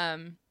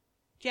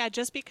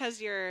 Just because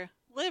you're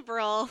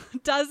liberal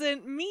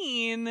doesn't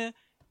mean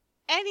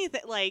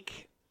anything,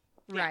 like,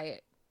 right.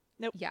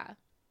 Nope. Yeah.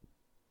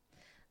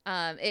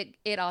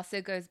 It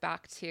also goes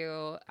back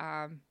to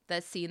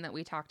the scene that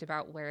we talked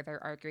about where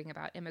they're arguing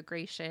about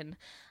immigration,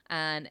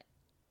 and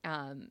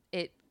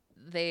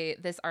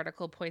this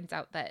article points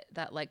out that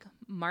like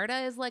Marta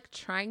is like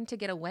trying to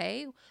get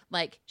away,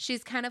 like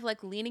she's kind of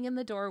like leaning in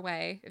the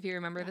doorway. If you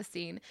remember the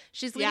scene,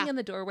 she's leaning in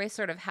the doorway,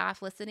 sort of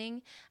half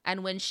listening,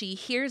 and when she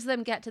hears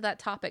them get to that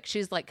topic,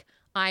 she's like,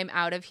 "I'm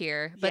out of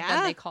here." But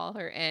then they call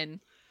her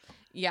in.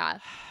 Yeah.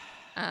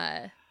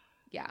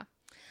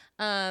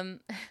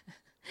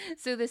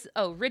 So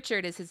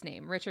Richard is his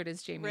name. Richard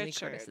is Jamie Lee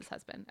Curtis's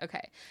husband.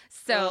 Okay.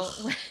 So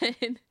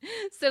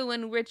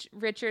when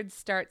Richard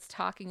starts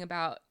talking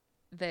about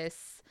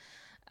this,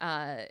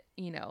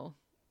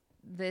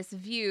 this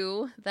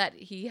view that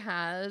he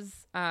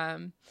has,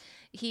 and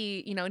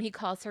he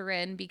calls her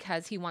in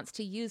because he wants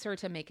to use her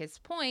to make his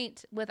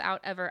point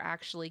without ever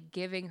actually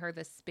giving her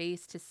the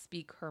space to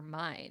speak her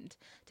mind,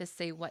 to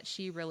say what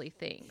she really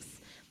thinks.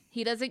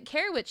 He doesn't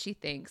care what she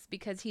thinks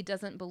because he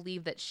doesn't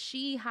believe that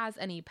she has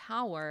any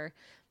power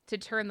to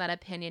turn that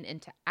opinion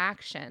into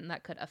action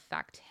that could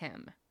affect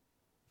him.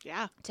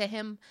 Yeah. To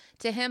him,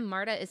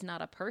 Marta is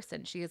not a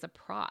person. She is a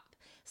prop,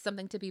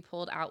 something to be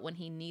pulled out when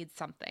he needs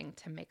something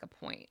to make a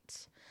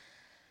point.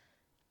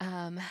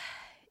 So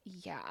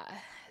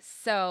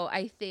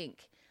I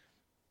think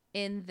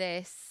in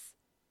this,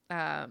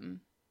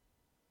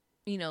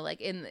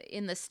 like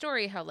in the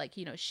story, how like,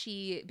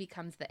 she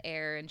becomes the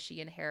heir and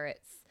she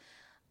inherits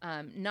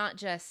not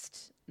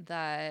just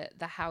the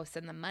house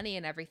and the money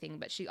and everything,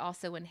 but she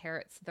also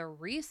inherits the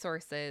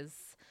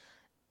resources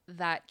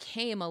that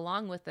came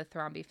along with the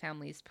Thromby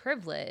family's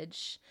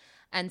privilege.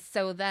 And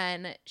so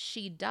then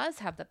she does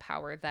have the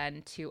power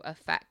then to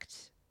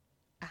affect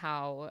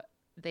how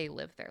they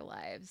live their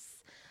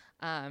lives.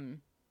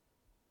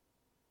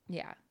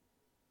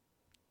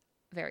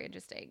 Very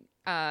interesting.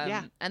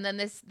 And then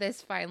this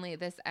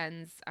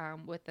ends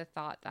with the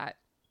thought that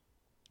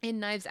in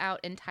Knives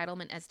Out,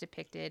 entitlement is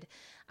depicted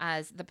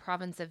as the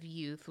province of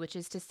youth, which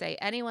is to say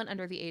anyone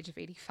under the age of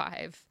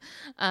 85.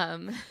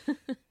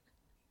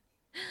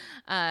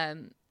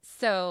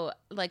 So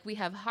like we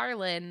have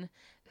Harlan,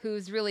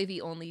 who's really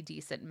the only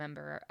decent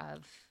member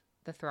of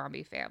the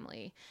Thromby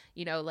family,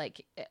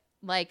 like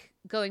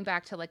going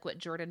back to like what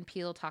Jordan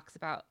Peele talks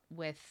about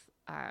with,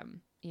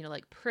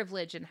 like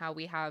privilege and how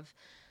we have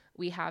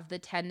the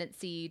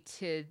tendency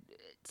to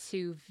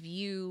to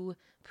view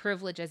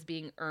privilege as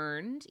being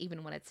earned,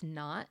 even when it's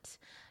not.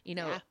 You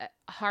know,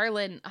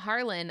 Harlan,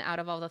 out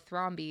of all the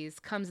Thrombies,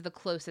 comes the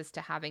closest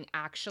to having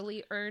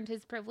actually earned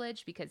his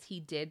privilege because he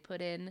did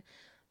put in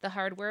the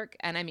hard work.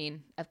 And I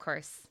mean, of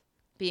course,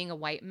 being a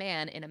white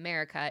man in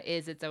America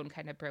is its own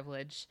kind of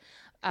privilege.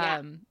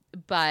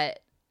 But,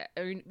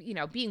 you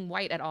know, being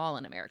white at all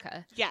in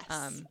America. Yes,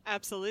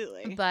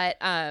 absolutely. But,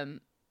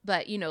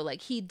 you know,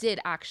 like, he did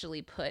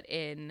actually put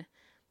in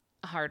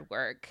hard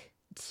work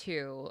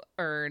to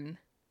earn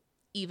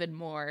even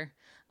more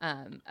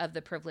of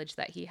the privilege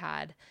that he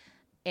had.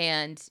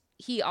 And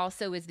he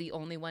also is the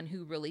only one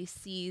who really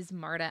sees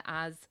Marta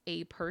as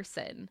a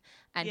person.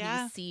 And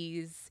he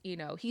sees, you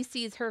know, he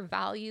sees her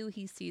value,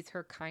 he sees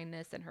her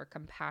kindness and her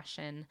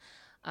compassion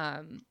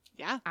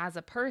as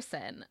a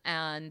person,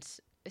 and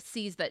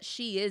sees that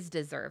she is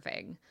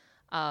deserving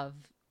of,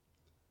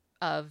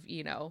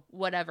 you know,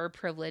 whatever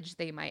privilege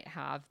they might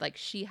have. Like,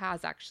 she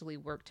has actually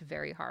worked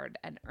very hard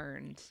and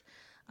earned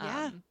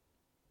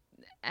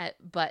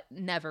but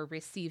never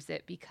receives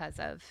it because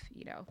of,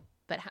 you know,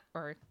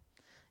 or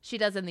she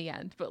does in the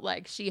end, but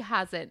like, she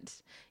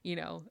hasn't, you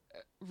know,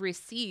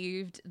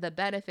 received the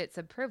benefits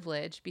of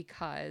privilege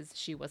because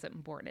she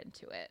wasn't born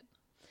into it.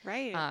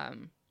 Right.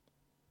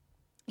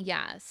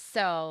 Yeah.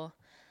 So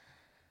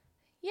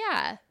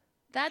yeah,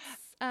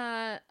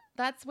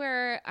 that's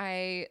where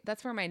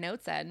my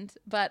notes end.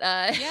 But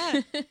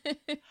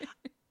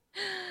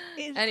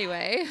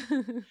anyway.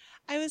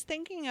 I was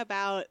thinking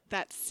about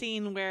that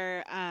scene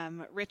where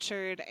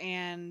Richard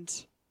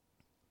and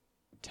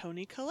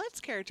Toni Collette's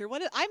character.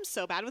 I'm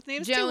so bad with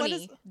names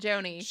Joni. too.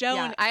 Joni.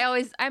 Yeah,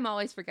 I'm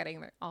always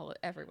forgetting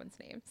everyone's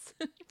names.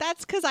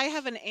 That's because I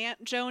have an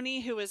Aunt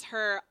Joni who is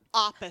her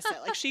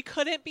opposite. Like, she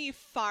couldn't be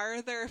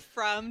farther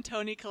from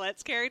Toni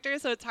Collette's character,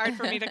 so it's hard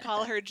for me to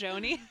call her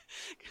Joni.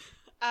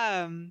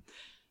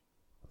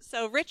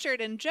 So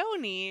Richard and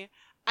Joni,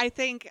 I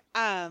think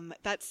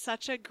that's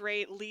such a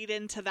great lead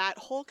into that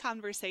whole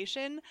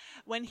conversation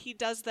when he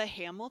does the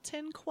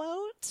Hamilton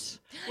quote,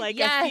 like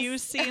a few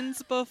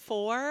scenes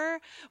before,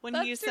 when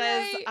he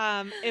says,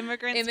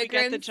 immigrants, we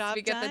get the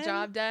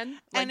job done.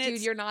 Like,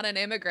 dude, you're not an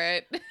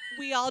immigrant.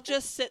 We all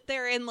just sit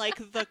there in like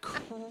the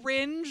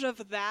cringe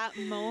of that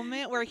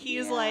moment where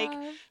he's like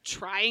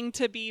trying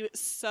to be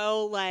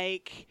so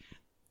like,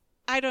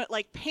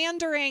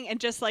 pandering and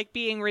just like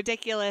being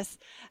ridiculous.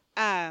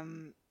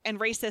 And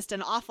racist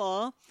and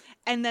awful,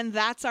 and then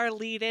that's our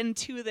lead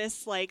into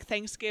this like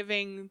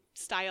Thanksgiving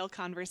style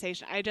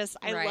conversation. I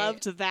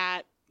loved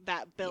that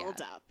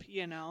build up,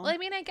 you know. Well, I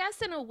mean, I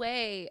guess in a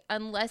way,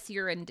 unless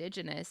you're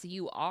indigenous,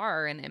 you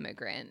are an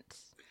immigrant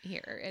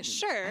here. And,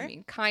 sure. I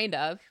mean, kind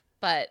of,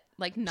 but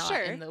like not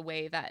in the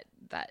way that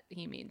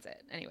he means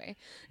it. Anyway.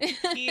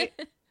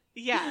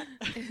 Yeah.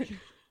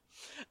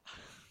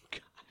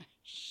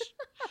 Gosh.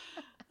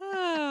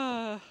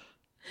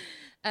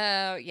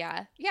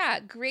 Yeah,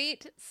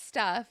 great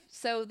stuff.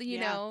 So, you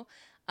know,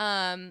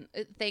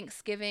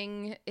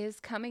 Thanksgiving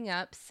is coming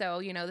up, so,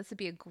 you know, this would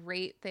be a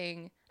great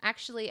thing.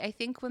 Actually, I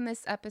think when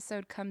this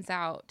episode comes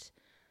out,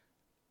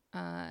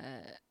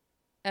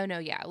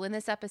 when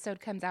this episode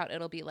comes out,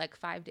 it'll be like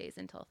 5 days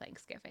until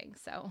Thanksgiving.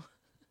 So,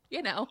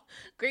 you know,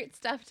 great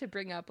stuff to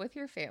bring up with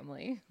your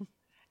family.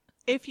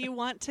 If you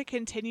want to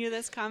continue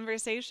this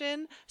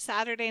conversation,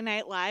 Saturday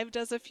Night Live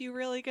does a few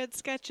really good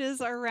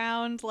sketches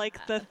around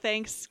like the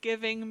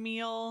Thanksgiving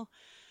meal.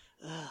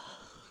 Ugh.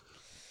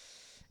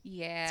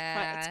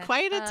 Yeah. It's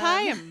quite a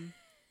time.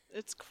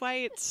 It's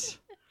quite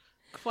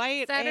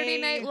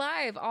Saturday Night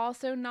Live,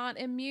 also not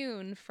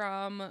immune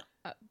from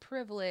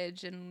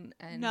privilege and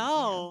no, you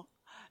know,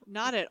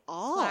 not at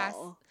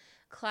all.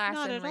 Class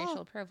not and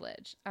racial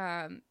privilege.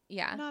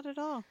 Yeah. Not at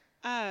all.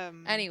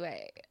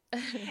 Anyway.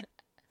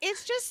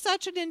 It's just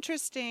such an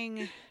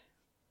interesting,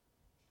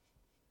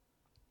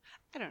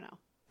 I don't know.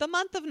 The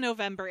month of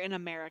November in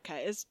America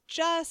is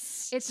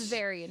just... It's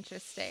very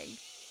interesting.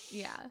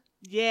 Yeah.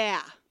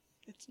 Yeah.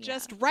 It's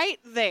just right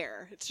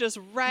there. It's just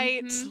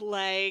right,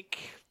 like...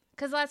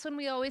 Because that's when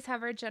we always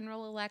have our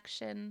general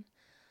election.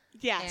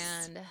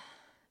 Yes. And,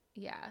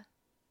 yeah.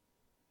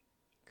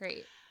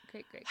 Great.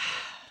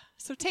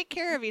 So take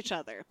care of each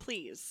other,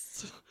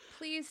 please.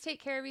 Please take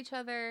care of each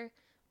other.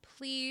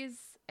 Please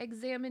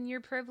examine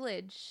your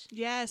privilege.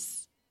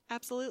 Yes,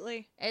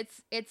 absolutely.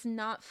 It's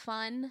not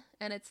fun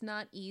and it's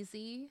not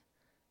easy,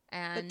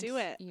 and but do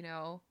it. You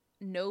know,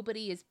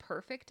 nobody is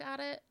perfect at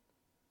it,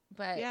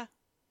 but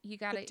you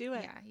gotta do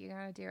it. Yeah, you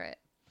gotta do it.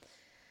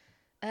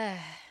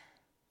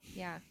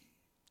 Yeah.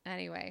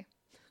 Anyway,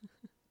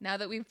 now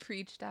that we've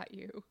preached at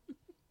you,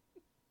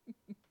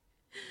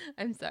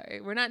 I'm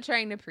sorry. We're not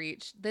trying to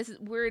preach.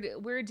 We're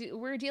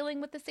dealing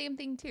with the same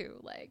thing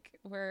too. Like,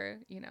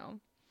 you know.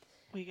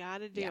 We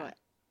gotta do it.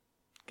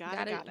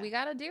 We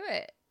gotta do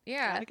it.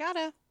 Yeah.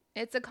 Gotta.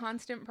 It's a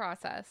constant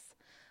process.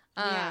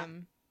 Yeah.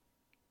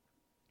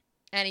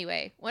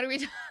 Anyway, what are we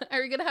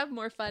gonna have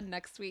more fun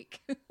next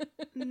week?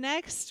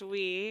 Next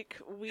week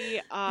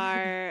we get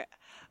a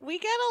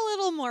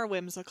little more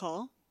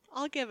whimsical.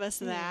 I'll give us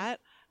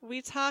that.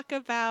 We talk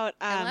about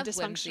I love dysfunction.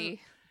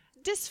 whimsy.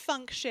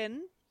 dysfunction,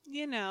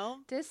 you know.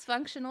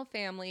 Dysfunctional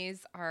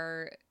families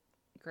are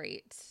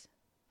great.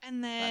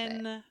 And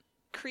then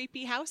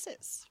creepy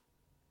houses.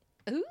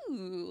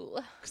 Ooh.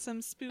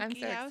 Some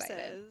spooky houses.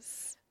 Excited.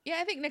 Yeah,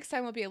 I think next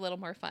time will be a little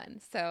more fun.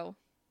 So,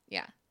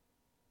 yeah.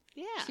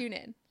 Yeah. Tune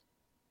in.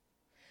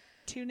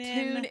 Tune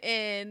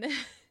in.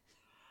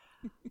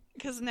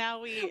 Because now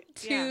we...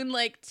 Tune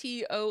like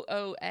Toon.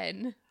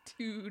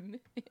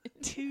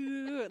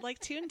 Tune. Like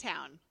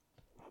Toontown.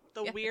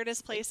 The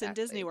weirdest place in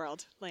Disney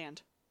World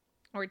land.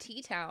 Or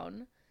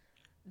T-Town.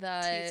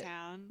 The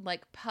T-Town.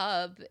 Like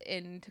pub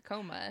in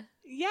Tacoma.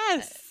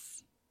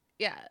 Yes.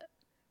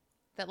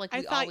 That like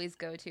we always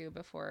go to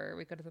before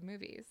we go to the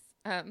movies.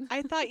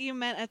 I thought you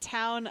meant a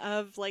town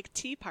of like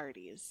tea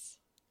parties.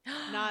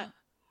 Not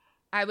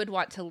I would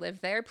want to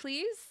live there,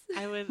 please.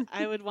 I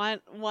would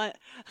want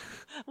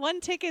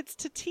one tickets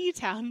to Tea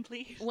Town,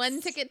 please.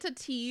 One ticket to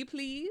tea,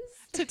 please.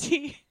 To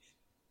tea.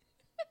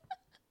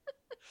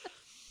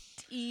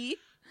 Tea.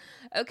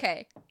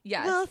 Okay.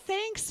 Yes. Well,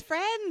 thanks,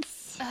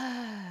 friends.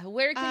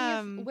 Where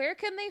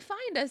can they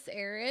find us,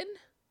 Erin?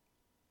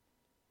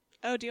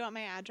 Oh, do you want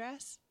my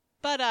address?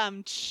 But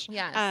yes.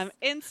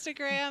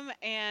 Instagram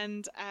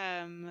and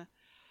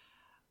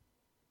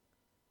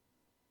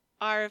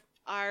our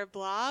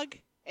blog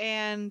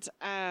and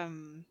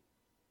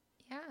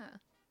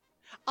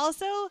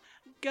also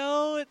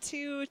go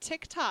to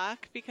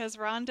TikTok because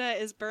Rhonda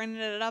is burning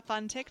it up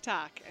on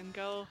TikTok and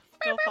go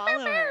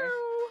follow her.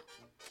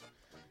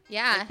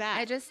 Yeah,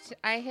 like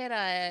I hit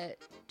a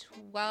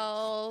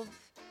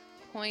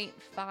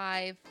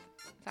 12.5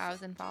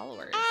 thousand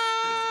followers.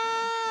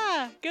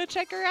 Go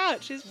check her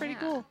out. She's pretty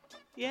cool.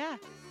 Yeah.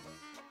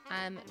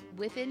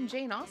 Within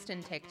Jane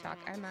Austen TikTok,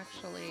 I'm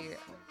actually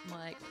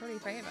like pretty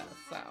famous,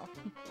 so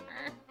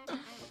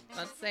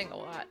that's saying a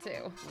lot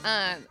too.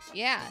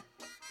 Yeah.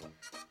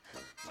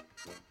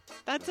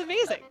 That's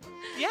amazing.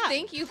 Yeah.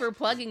 Thank you for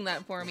plugging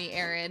that for me,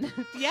 Erin.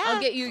 Yeah. I'll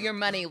get you your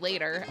money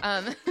later.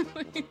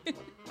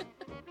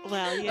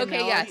 Well, you okay,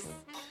 know, yes.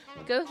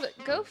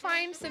 Go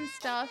find some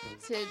stuff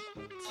to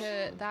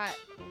that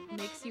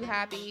makes you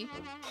happy.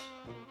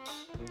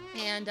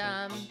 And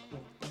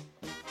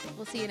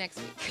we'll see you next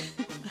week.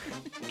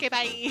 Okay,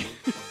 bye.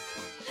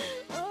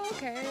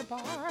 Okay,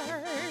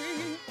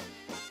 bye.